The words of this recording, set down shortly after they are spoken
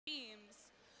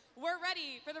We're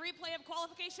ready for the replay of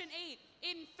qualification 8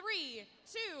 in 3,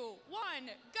 2, 1,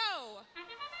 go.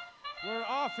 We're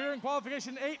off here in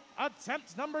qualification 8,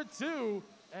 attempt number 2.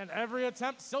 And every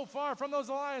attempt so far from those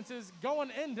alliances going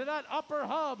into that upper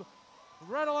hub.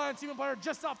 Red Alliance team player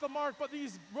just off the mark, but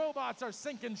these robots are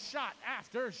sinking shot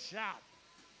after shot.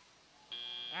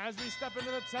 As we step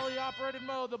into the teleoperated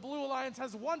mode, the Blue Alliance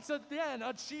has once again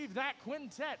achieved that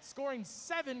quintet, scoring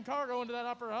 7 cargo into that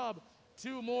upper hub,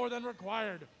 2 more than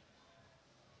required.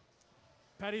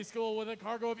 Petty School with a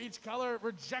cargo of each color,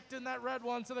 rejecting that red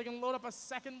one so they can load up a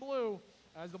second blue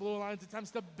as the Blue Alliance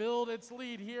attempts to build its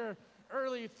lead here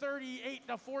early,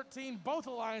 38-14. Both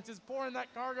alliances pouring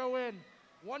that cargo in,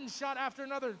 one shot after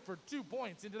another for 2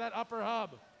 points into that upper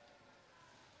hub.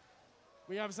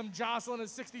 We have some jostling at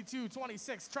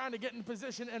 62-26, trying to get in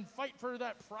position and fight for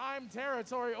that prime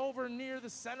territory over near the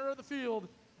center of the field.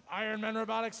 Ironman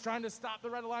Robotics trying to stop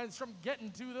the Red Alliance from getting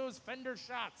to those fender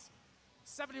shots.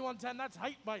 71-10, that's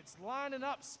Height Bites, lining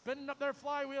up, spinning up their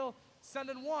flywheel,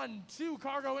 sending 1, 2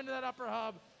 cargo into that upper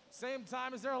hub, same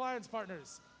time as their alliance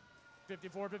partners.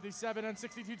 54-57 and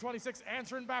 62-26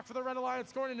 answering back for the Red Alliance,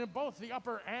 scoring in both the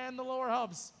upper and the lower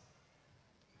hubs.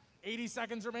 80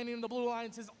 seconds remaining, and the Blue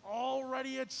Alliance has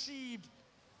already achieved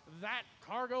that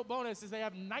cargo bonus as they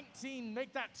have 19,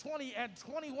 make that 20 and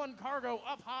 21 cargo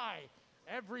up high.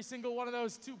 Every single one of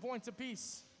those 2 points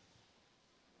apiece.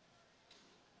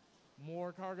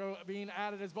 More cargo being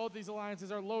added as both these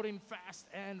alliances are loading fast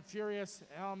and furious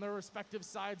on their respective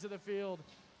sides of the field.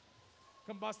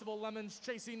 Combustible Lemons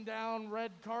chasing down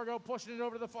red cargo, pushing it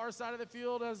over to the far side of the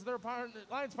field as their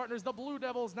alliance partners, the Blue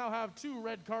Devils, now have 2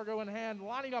 red cargo in hand,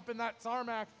 lining up in that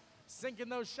tarmac, sinking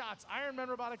those shots. Ironman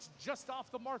Robotics just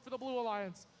off the mark for the Blue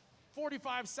Alliance.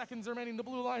 45 seconds remaining. The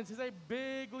Blue Alliance has a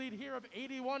big lead here of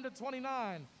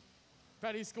 81-29.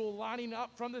 Petty School lining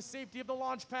up from the safety of the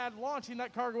launch pad, launching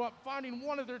that cargo up, finding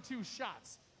one of their 2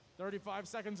 shots. 35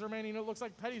 seconds remaining. It looks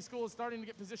like Petty School is starting to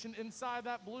get positioned inside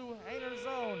that blue hangar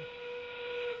zone.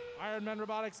 Ironman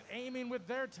Robotics aiming with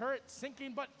their turret,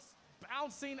 sinking but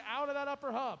bouncing out of that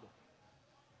upper hub.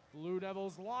 Blue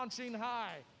Devils launching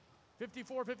high.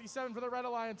 54-57 for the Red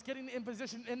Alliance, getting in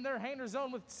position in their hangar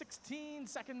zone with 16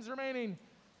 seconds remaining.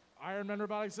 Ironman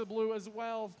Robotics the blue as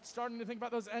well, starting to think about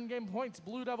those endgame points.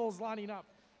 Blue Devils lining up.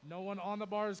 No one on the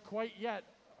bars quite yet.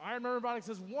 Ironman Robotics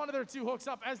has one of their 2 hooks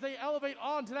up as they elevate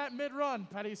onto that mid-run.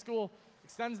 Petty School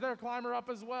extends their climber up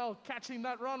as well, catching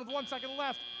that run with 1 second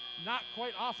left. Not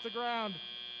quite off the ground.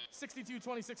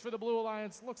 62-26 for the Blue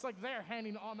Alliance. Looks like they're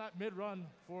handing on that mid-run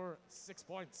for 6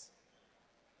 points.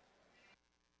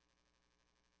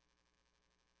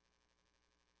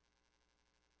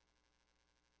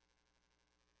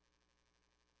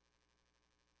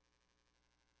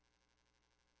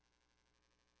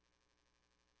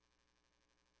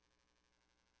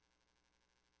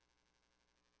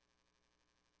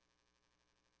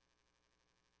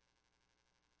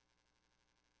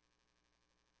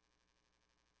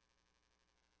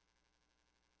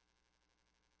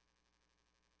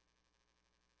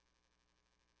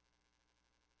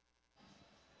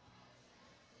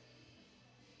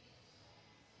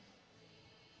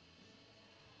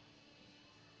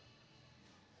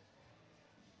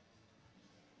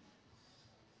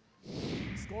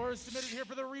 Scores submitted here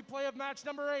for the replay of match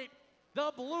number 8.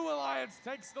 The Blue Alliance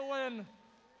takes the win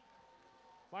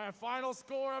by a final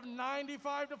score of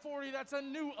 95-40. That's a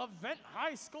new event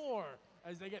high score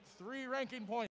as they get 3 ranking points.